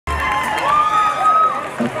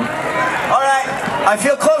I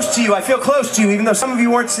feel close to you. I feel close to you, even though some of you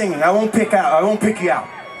weren't singing. I won't pick you out.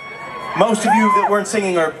 Most of you that weren't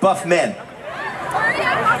singing are buff men.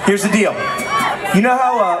 Here's the deal. You know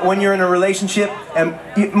how when you're in a relationship, and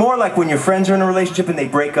more like when your friends are in a relationship and they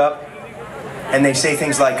break up, and they say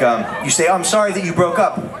things like, you say, oh, I'm sorry that you broke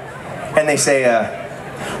up. And they say,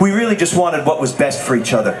 we really just wanted what was best for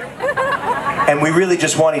each other. And we really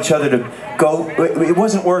just want each other to go, it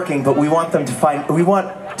wasn't working, but we want to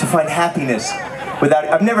find happiness without,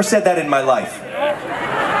 I've never said that in my life.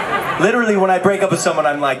 Literally, when I break up with someone,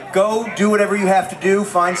 I'm like, go do whatever you have to do,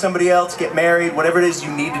 find somebody else, get married, whatever it is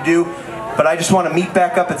you need to do. But I just want to meet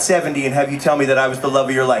back up at 70 and have you tell me that I was the love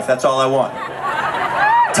of your life. That's all I want.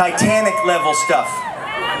 Titanic level stuff.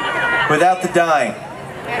 Without the dying.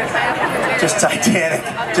 Just Titanic.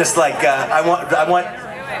 Just like, I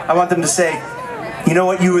want them to say, you know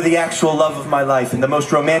what, you were the actual love of my life, and the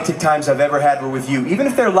most romantic times I've ever had were with you, even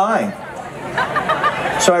if they're lying.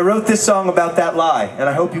 So I wrote this song about that lie, and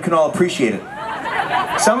I hope you can all appreciate it.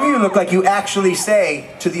 Some of you look like you actually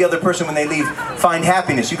say to the other person when they leave, find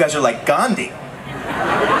happiness. You guys are like Gandhi.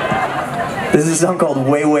 This is a song called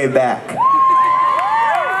Way, Way Back.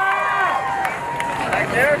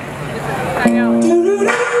 Back there? I know.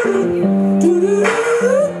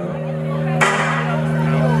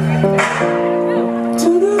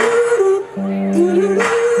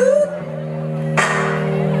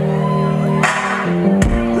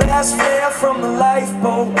 Last flare from the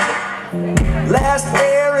lifeboat, last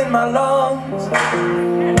air in my lungs.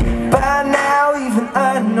 By now even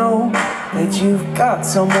I know that you've got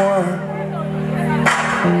someone.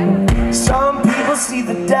 Some people see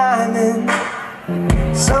the diamond,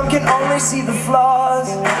 some can only see the flaws.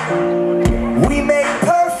 We make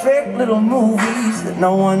perfect little movies that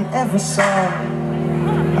no one ever saw.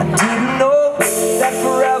 I didn't know that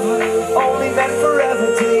forever only meant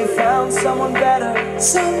forever till you found someone better.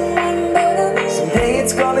 Someone better. Someday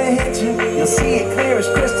it's gonna hit you. You'll see it clear as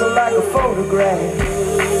crystal like a photograph.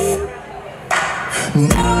 No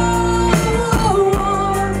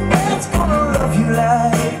one else gonna love you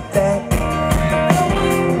like that.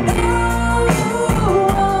 No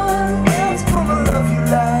one else gonna love you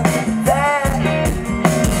like that.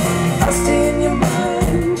 I'll stay in your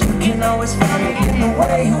mind. You can always find me in the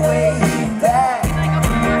way, way.